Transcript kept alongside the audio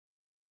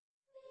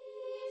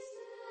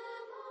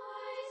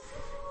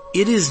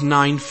It is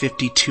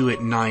 9:52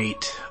 at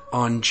night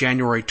on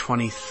January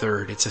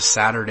 23rd. It's a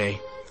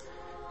Saturday.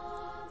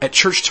 At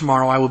church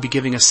tomorrow, I will be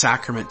giving a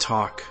sacrament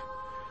talk.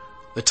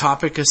 The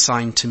topic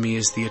assigned to me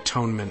is the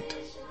atonement.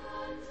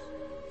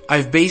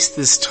 I've based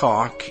this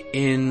talk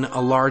in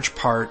a large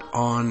part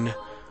on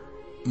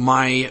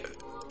my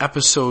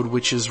episode,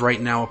 which is right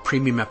now a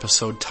premium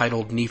episode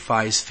titled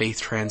Nephi's Faith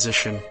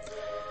Transition.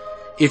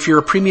 If you're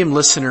a premium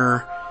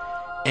listener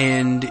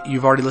and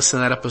you've already listened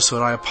to that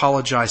episode, I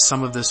apologize.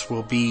 Some of this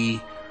will be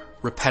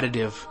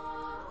repetitive.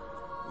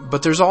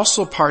 But there's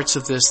also parts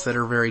of this that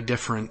are very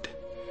different.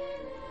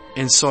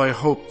 And so I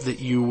hope that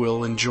you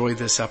will enjoy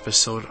this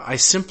episode. I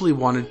simply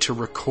wanted to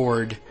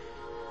record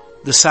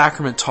the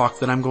sacrament talk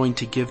that I'm going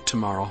to give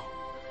tomorrow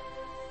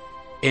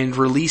and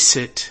release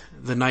it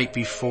the night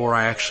before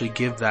I actually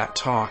give that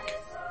talk.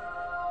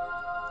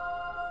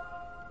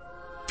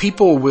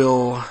 People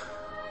will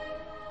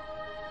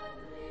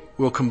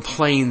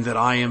complain that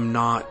I am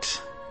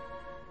not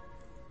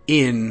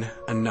in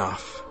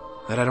enough,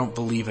 that I don't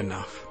believe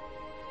enough.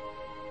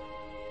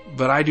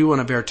 But I do want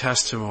to bear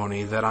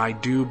testimony that I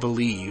do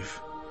believe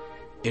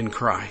in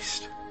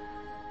Christ,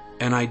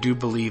 and I do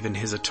believe in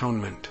His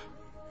atonement.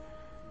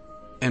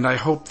 And I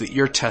hope that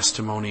your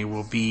testimony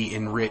will be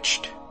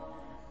enriched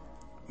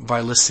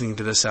by listening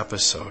to this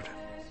episode.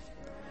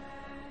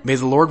 May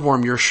the Lord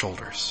warm your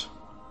shoulders.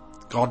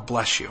 God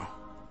bless you.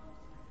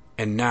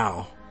 And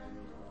now,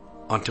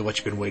 on to what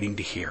you've been waiting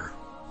to hear.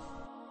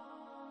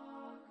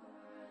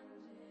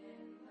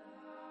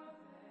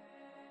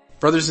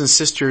 Brothers and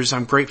sisters,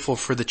 I'm grateful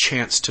for the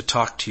chance to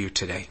talk to you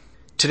today.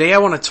 Today I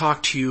want to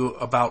talk to you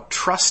about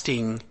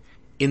trusting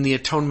in the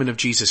atonement of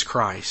Jesus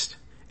Christ.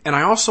 And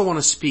I also want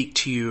to speak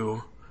to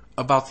you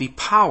about the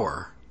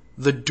power,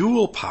 the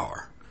dual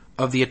power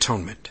of the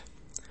atonement.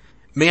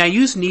 May I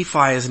use Nephi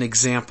as an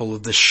example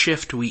of the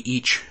shift we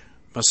each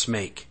must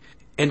make.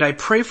 And I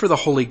pray for the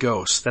Holy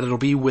Ghost that it'll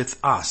be with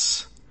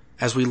us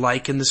as we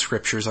liken the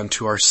scriptures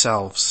unto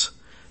ourselves.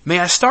 May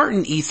I start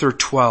in Ether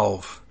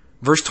 12,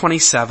 verse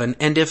 27,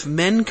 "And if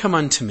men come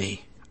unto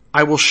me,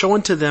 I will show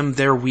unto them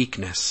their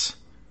weakness.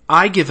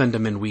 I give unto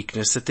men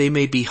weakness, that they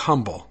may be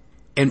humble.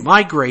 And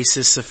my grace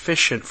is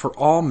sufficient for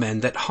all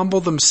men that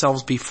humble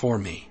themselves before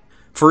me.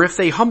 For if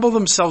they humble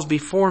themselves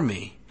before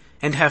me,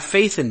 and have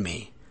faith in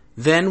me,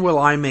 then will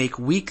I make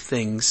weak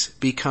things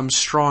become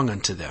strong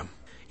unto them."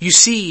 You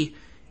see,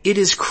 it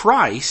is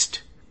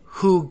Christ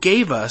who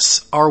gave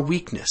us our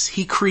weakness.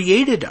 He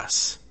created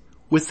us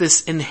with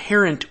this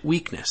inherent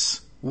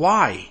weakness.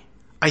 Why?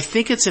 I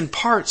think it's in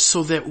part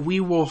so that we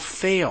will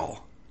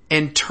fail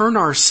and turn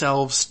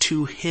ourselves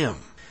to Him.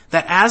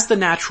 That as the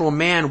natural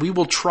man, we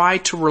will try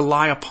to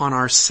rely upon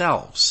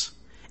ourselves.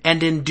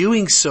 And in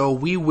doing so,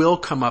 we will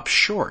come up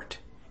short.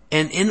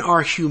 And in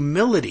our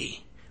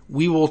humility,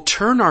 we will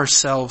turn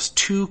ourselves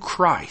to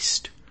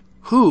Christ,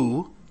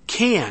 who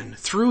can,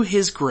 through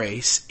His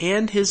grace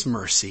and His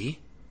mercy,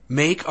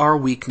 make our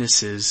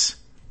weaknesses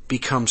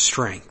become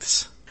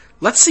strengths.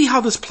 Let's see how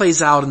this plays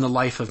out in the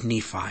life of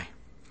Nephi.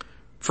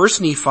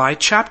 First Nephi,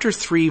 chapter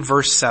 3,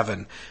 verse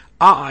 7.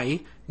 "I,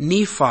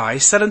 Nephi,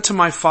 said unto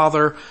my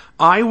father,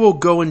 I will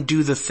go and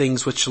do the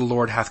things which the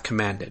Lord hath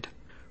commanded.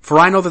 For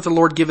I know that the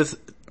Lord giveth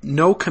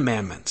no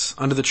commandments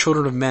unto the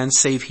children of men,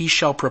 save He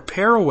shall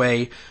prepare a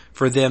way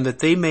for them, that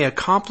they may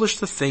accomplish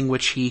the thing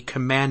which He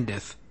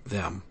commandeth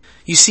them."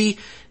 You see,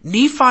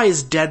 Nephi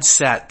is dead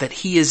set that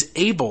he is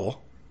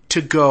able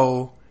to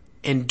go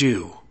and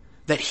do,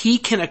 that he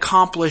can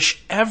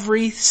accomplish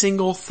every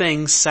single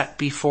thing set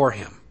before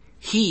him.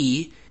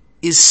 He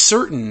is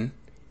certain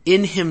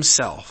in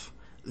himself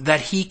that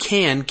he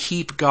can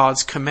keep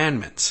God's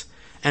commandments,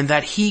 and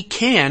that he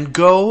can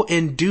go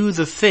and do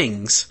the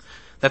things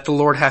that the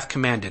Lord hath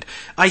commanded.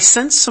 I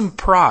sense some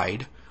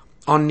pride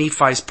on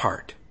Nephi's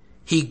part.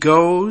 He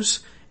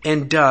goes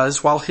and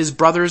does while his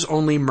brothers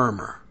only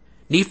murmur.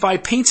 Nephi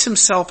paints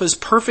himself as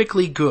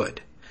perfectly good,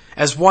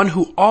 as one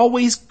who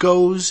always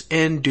goes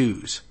and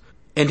does,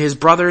 and his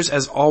brothers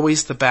as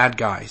always the bad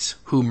guys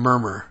who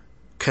murmur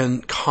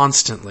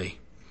constantly.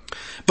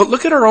 But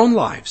look at our own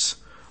lives.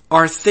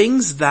 Are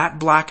things that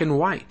black and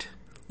white?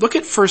 Look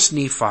at 1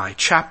 Nephi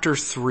chapter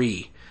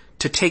 3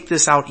 to take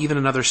this out even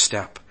another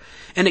step.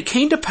 "And it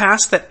came to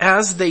pass that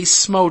as they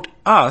smote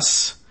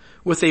us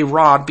with a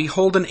rod,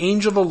 behold, an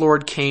angel of the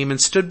Lord came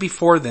and stood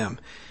before them.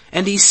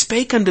 And he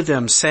spake unto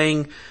them,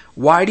 saying,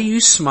 Why do you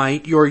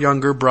smite your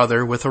younger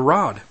brother with a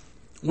rod?"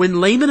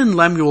 When Laman and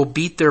Lemuel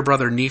beat their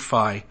brother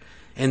Nephi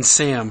and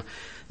Sam,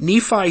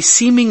 Nephi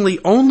seemingly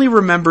only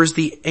remembers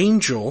the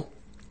angel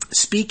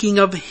speaking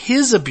of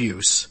his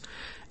abuse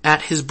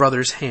at his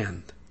brother's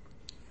hand.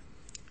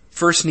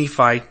 1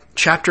 Nephi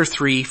chapter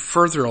 3,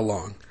 further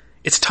along.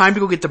 "It's time to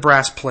go get the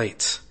brass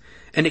plates.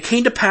 And it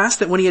came to pass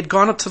that when he had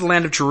gone up to the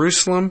land of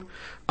Jerusalem,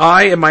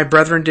 I and my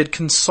brethren did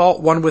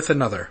consult one with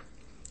another.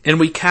 And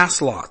we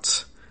cast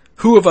lots,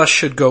 who of us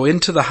should go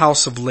into the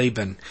house of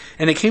Laban.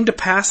 And it came to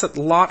pass that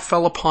the lot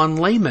fell upon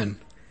Laman.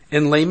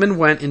 And Laman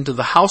went into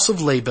the house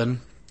of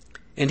Laban,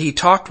 and he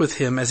talked with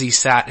him as he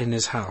sat in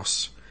his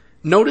house."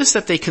 Notice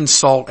that they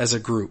consult as a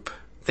group.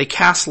 They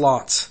cast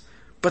lots,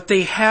 but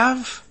they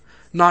have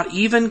not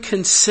even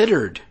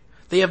considered,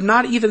 they have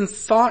not even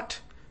thought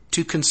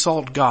to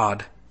consult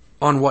God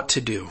on what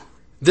to do.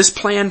 This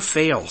plan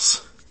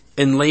fails,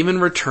 and Laman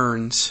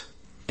returns,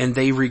 and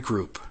they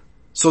regroup.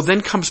 So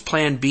then comes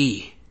plan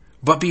B.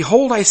 But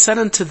behold, I said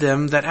unto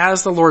them that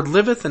as the Lord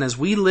liveth and as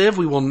we live,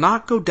 we will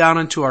not go down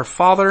unto our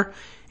father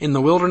in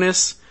the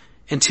wilderness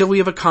until we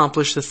have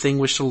accomplished the thing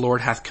which the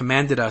Lord hath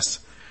commanded us.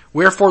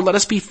 Wherefore let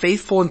us be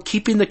faithful in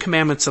keeping the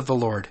commandments of the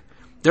Lord.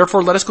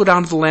 Therefore let us go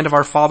down to the land of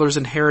our father's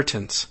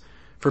inheritance.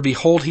 For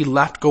behold, he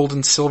left gold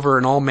and silver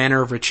and all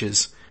manner of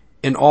riches.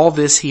 And all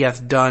this he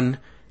hath done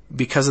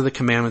because of the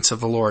commandments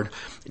of the Lord.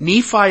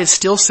 Nephi is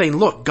still saying,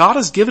 look, God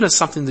has given us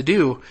something to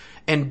do,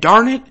 and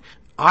darn it,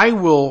 I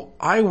will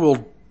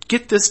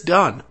get this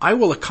done. I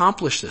will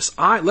accomplish this.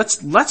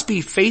 Let's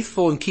be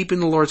faithful in keeping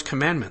the Lord's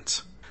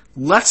commandments.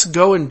 Let's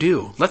go and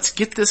do. Let's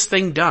get this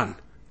thing done.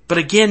 But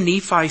again,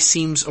 Nephi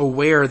seems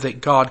aware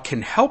that God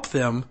can help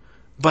them,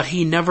 but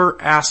he never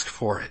asked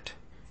for it.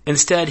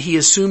 Instead, he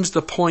assumes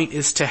the point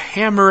is to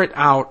hammer it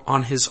out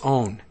on his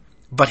own,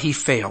 but he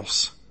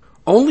fails.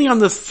 Only on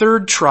the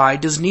third try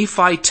does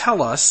Nephi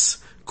tell us,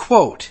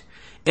 quote,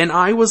 "And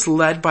I was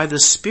led by the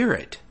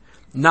Spirit,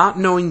 not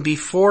knowing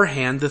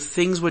beforehand the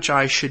things which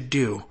I should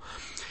do."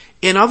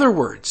 In other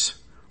words,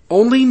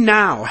 only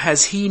now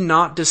has he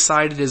not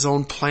decided his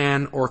own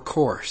plan or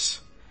course,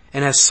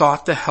 and has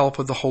sought the help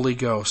of the Holy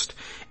Ghost.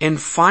 And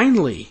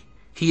finally,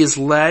 he is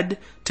led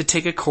to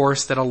take a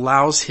course that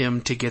allows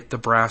him to get the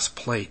brass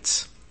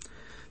plates.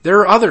 There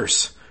are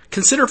others.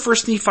 Consider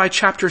 1 Nephi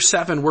chapter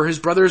 7, where his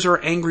brothers are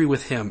angry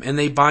with him and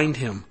they bind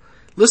him.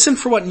 Listen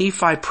for what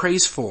Nephi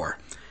prays for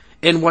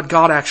and what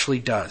God actually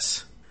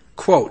does.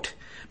 Quote,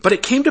 "But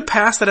it came to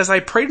pass that as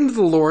I prayed unto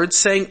the Lord,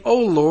 saying, O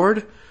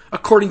Lord,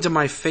 according to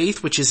my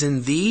faith which is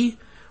in thee,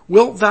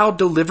 wilt thou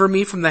deliver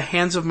me from the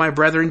hands of my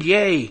brethren?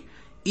 Yea,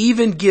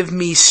 even give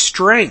me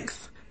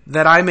strength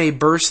that I may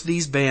burst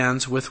these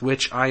bands with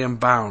which I am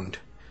bound."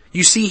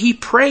 You see, he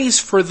prays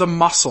for the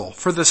muscle,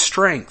 for the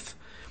strength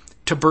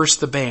to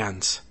burst the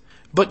bands.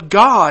 But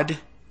God,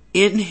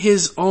 in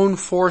his own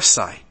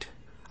foresight,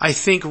 I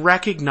think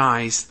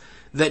recognized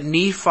that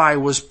Nephi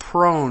was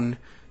prone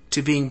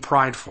to being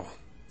prideful.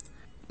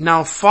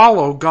 Now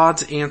follow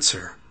God's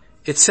answer.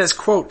 It says,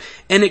 quote,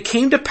 "And it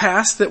came to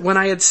pass that when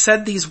I had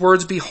said these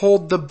words,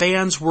 behold, the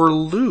bands were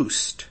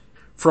loosed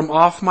from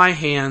off my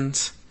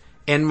hands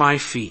and my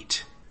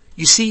feet."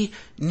 You see,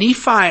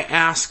 Nephi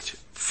asked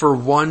for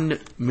one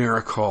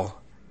miracle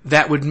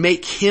that would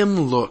make him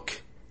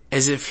look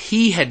as if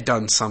he had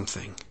done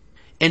something.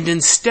 And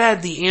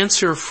instead, the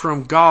answer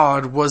from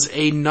God was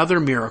another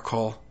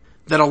miracle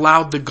that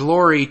allowed the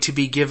glory to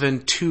be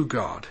given to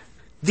God.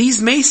 These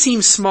may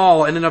seem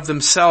small in and of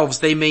themselves.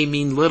 They may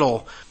mean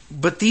little,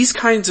 but these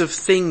kinds of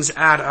things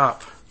add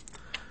up.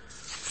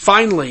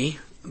 Finally,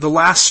 the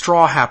last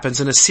straw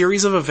happens in a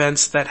series of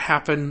events that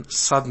happen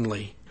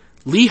suddenly.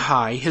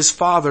 Lehi, his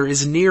father,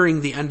 is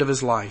nearing the end of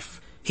his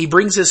life. He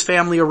brings his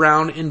family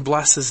around and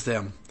blesses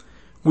them.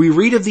 We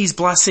read of these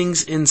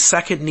blessings in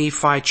 2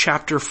 Nephi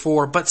chapter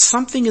 4, but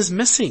something is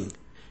missing.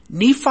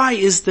 Nephi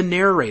is the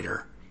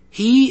narrator.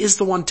 He is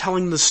the one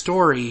telling the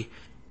story,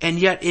 and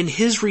yet in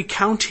his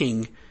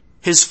recounting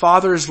his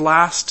father's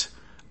last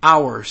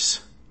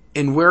hours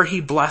and where he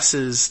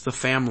blesses the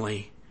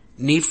family,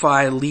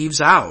 Nephi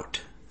leaves out,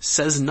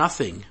 says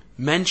nothing,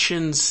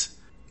 mentions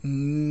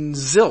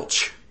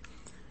zilch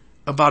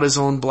about his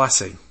own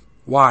blessing.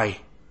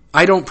 Why?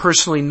 I don't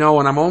personally know,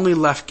 and I'm only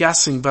left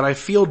guessing, but I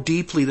feel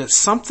deeply that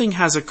something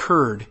has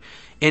occurred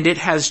and it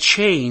has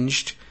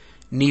changed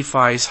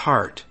Nephi's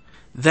heart.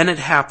 Then it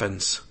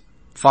happens.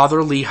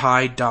 Father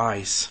Lehi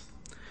dies.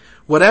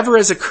 Whatever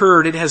has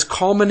occurred, it has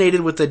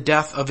culminated with the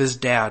death of his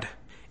dad.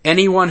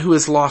 Anyone who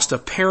has lost a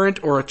parent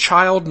or a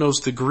child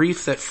knows the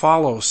grief that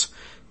follows.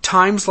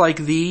 Times like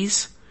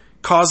these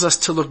cause us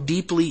to look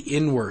deeply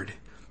inward,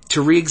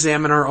 to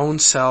re-examine our own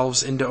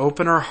selves, and to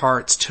open our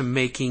hearts to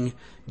making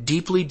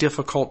deeply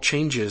difficult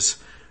changes,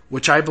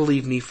 which I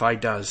believe Nephi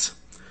does.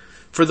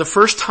 For the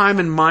first time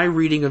in my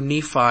reading of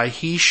Nephi,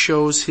 he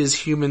shows his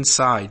human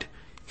side.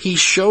 He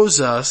shows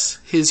us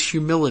his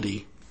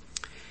humility.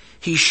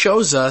 He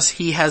shows us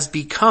he has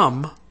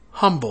become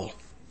humble.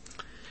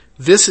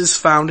 This is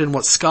found in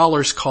what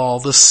scholars call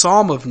the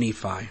Psalm of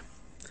Nephi.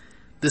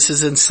 This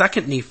is in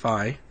 2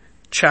 Nephi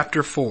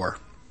chapter 4.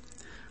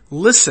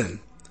 Listen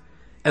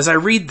as I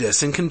read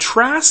this and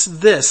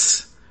contrast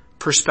this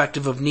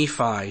perspective of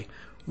Nephi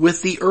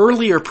with the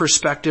earlier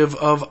perspective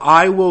of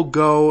I will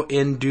go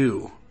and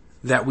do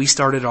that we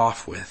started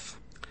off with.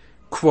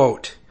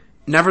 Quote,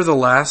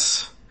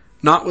 "Nevertheless,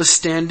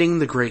 notwithstanding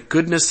the great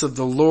goodness of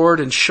the Lord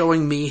and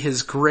showing me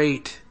his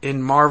great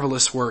and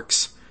marvelous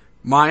works,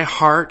 my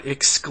heart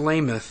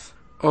exclaimeth,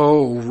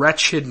 O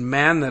wretched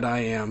man that I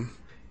am.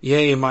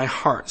 Yea, my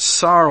heart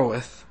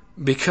sorroweth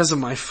because of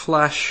my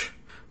flesh.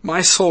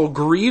 My soul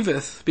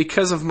grieveth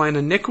because of mine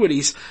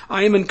iniquities.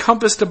 I am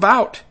encompassed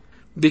about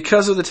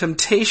because of the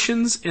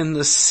temptations and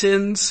the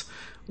sins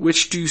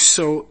which do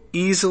so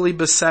easily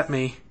beset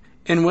me.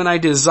 And when I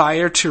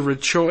desire to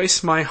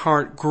rejoice, my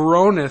heart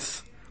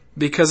groaneth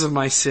because of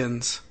my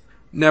sins.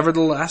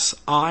 Nevertheless,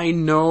 I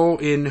know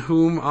in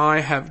whom I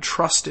have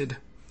trusted.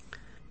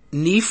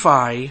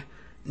 Nephi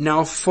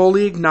now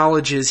fully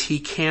acknowledges he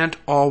can't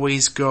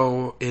always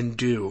go and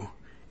do.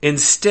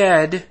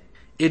 Instead,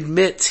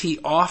 admits he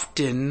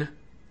often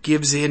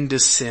gives in to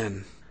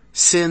sin.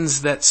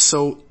 Sins that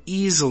so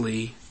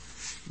easily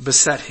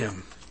beset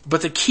him.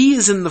 But the key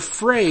is in the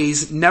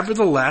phrase,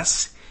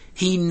 nevertheless,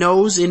 he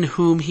knows in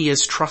whom he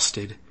has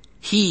trusted.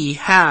 He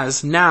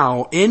has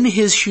now, in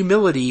his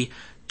humility,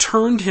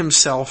 turned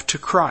himself to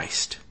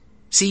Christ.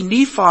 See,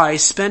 Nephi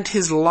spent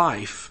his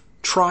life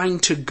trying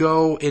to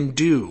go and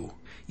do.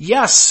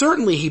 Yes,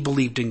 certainly he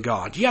believed in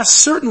God. Yes,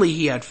 certainly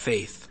he had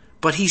faith.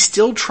 But he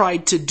still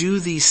tried to do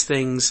these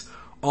things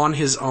on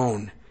his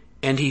own,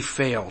 and he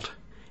failed.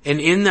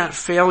 And in that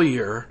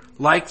failure,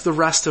 like the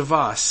rest of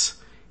us,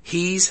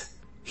 he's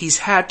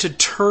had to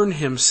turn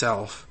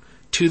himself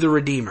to the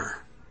Redeemer.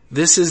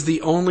 This is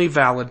the only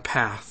valid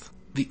path.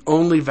 The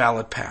only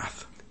valid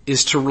path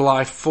is to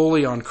rely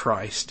fully on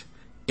Christ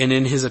and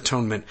in his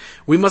atonement.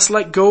 We must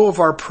let go of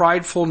our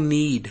prideful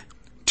need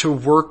to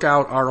work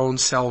out our own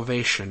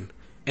salvation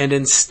and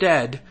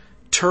instead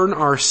turn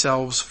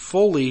ourselves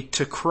fully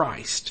to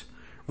Christ,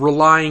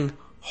 relying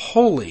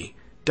wholly,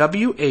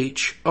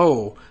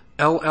 W-H-O-L-L-Y.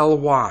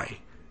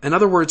 In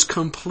other words,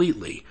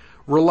 completely,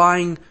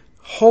 relying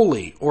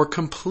wholly or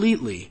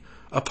completely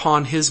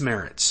upon his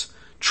merits,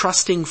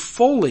 trusting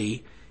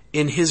fully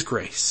in his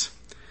grace.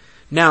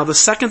 Now, the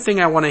second thing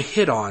I want to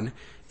hit on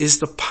is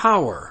the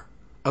power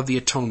of the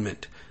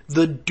atonement,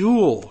 the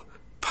dual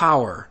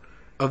power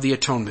of the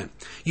atonement.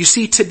 You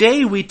see,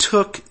 today we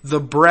took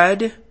the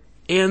bread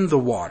and the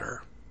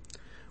water.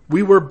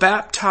 We were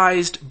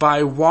baptized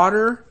by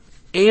water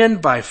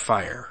and by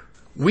fire.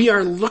 We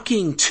are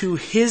looking to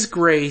his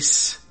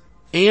grace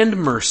and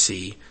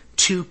mercy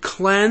to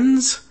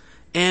cleanse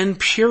and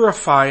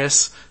purify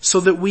us so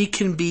that we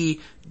can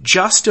be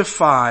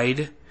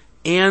justified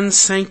and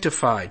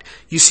sanctified.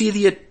 You see,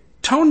 the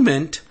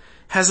atonement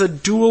has a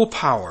dual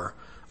power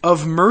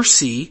of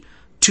mercy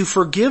to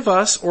forgive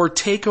us or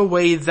take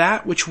away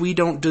that which we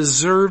don't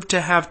deserve to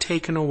have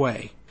taken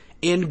away,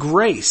 and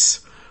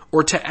grace,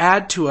 or to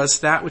add to us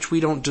that which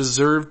we don't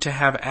deserve to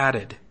have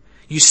added.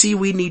 You see,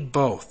 we need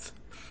both.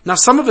 Now,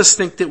 some of us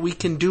think that we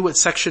can do what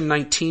section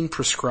 19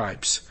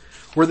 prescribes,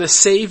 where the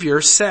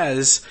Savior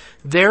says,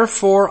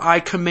 "Therefore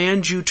I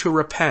command you to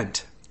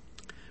repent.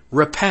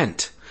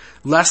 Repent,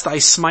 lest I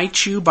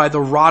smite you by the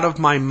rod of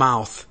my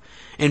mouth,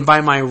 and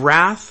by my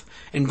wrath,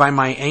 and by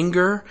my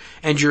anger,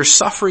 and your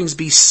sufferings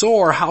be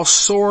sore, how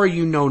sore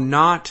you know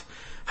not,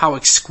 how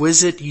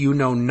exquisite you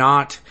know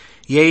not,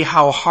 yea,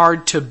 how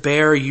hard to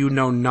bear you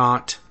know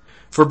not.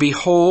 For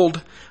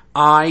behold,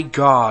 I,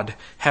 God,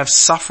 have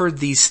suffered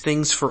these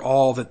things for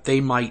all, that they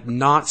might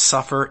not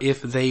suffer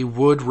if they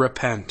would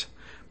repent.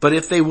 But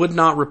if they would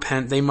not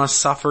repent, they must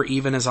suffer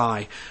even as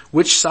I,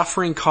 which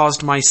suffering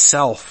caused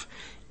myself,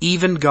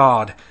 even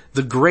God,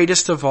 the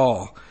greatest of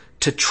all,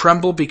 to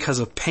tremble because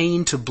of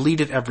pain, to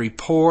bleed at every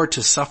pore,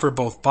 to suffer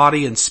both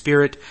body and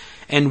spirit,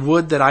 and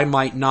would that I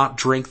might not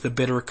drink the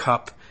bitter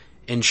cup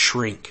and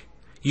shrink."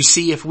 You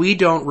see, if we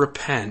don't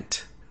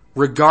repent,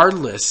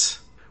 regardless,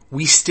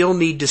 we still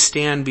need to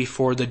stand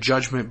before the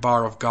judgment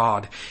bar of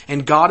God.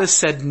 And God has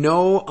said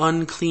no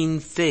unclean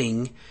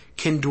thing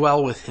can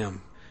dwell with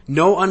him.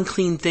 No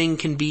unclean thing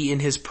can be in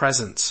his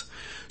presence.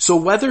 So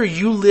whether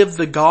you live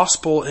the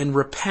gospel and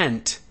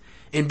repent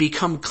and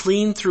become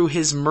clean through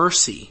his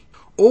mercy,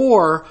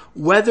 or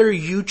whether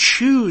you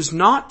choose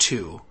not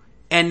to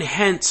and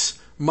hence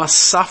must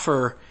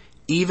suffer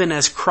even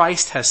as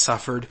Christ has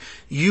suffered,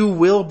 you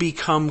will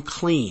become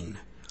clean.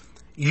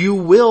 You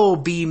will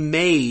be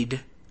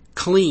made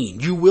clean.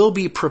 You will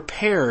be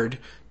prepared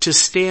to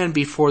stand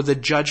before the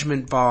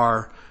judgment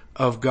bar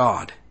of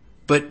God.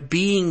 But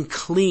being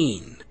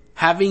clean,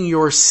 having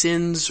your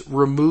sins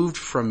removed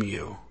from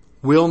you,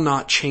 will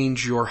not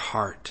change your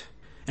heart.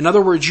 In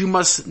other words, you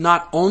must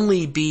not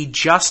only be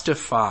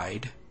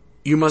justified,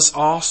 you must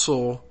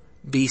also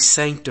be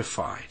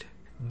sanctified.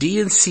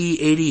 D&C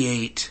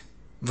 88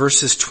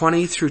 verses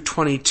 20 through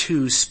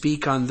 22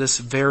 speak on this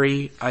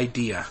very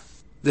idea.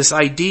 This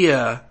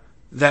idea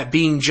that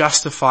being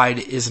justified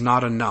is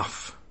not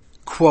enough.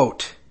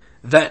 Quote,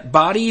 "That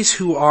bodies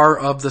who are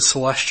of the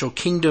celestial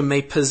kingdom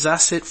may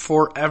possess it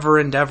forever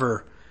and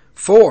ever.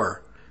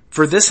 For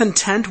this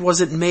intent was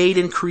it made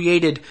and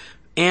created,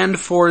 and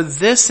for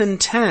this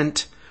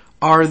intent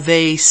are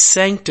they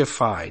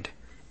sanctified.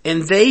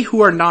 And they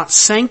who are not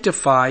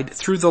sanctified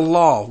through the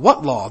law,"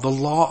 what law? The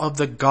law of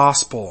the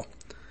gospel,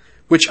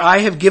 "which I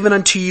have given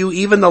unto you,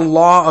 even the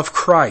law of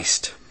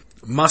Christ,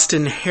 must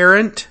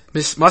inherit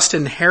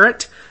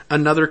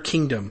another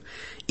kingdom,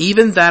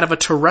 even that of a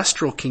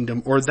terrestrial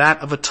kingdom, or that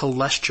of a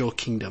telestial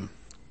kingdom.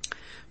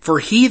 For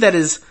he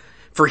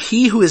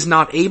who is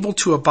not able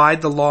to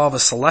abide the law of a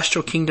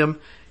celestial kingdom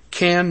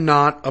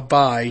cannot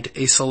abide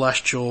a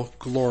celestial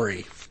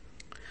glory."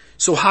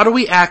 So how do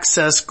we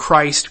access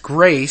Christ's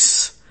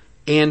grace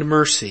and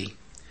mercy?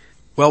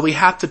 Well, we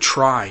have to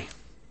try.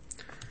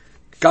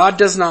 God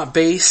does not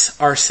base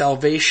our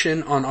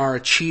salvation on our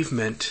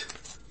achievement,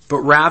 but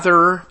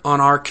rather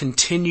on our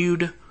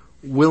continued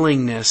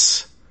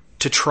willingness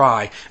to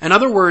try. In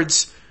other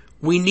words,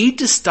 we need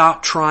to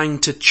stop trying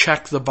to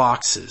check the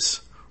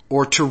boxes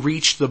or to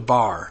reach the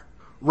bar.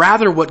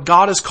 Rather, what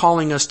God is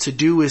calling us to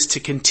do is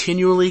to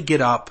continually get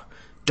up,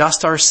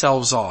 dust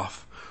ourselves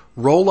off,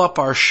 roll up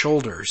our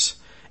shoulders,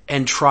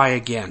 and try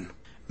again.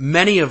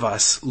 Many of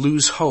us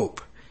lose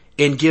hope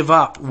and give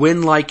up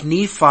when, like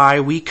Nephi,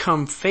 we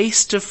come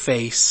face to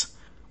face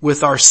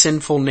with our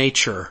sinful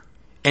nature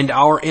and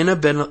our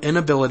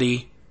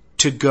inability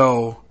to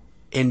go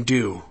and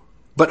do.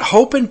 But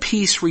hope and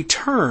peace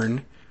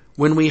return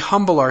when we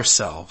humble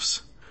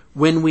ourselves,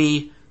 when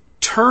we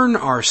turn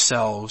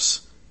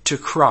ourselves to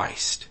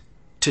Christ,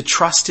 to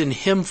trust in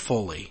Him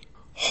fully,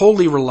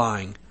 wholly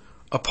relying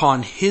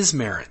upon His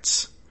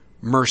merits,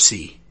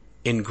 mercy,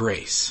 and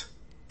grace.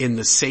 In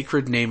the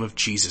sacred name of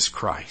Jesus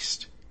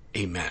Christ.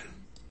 Amen.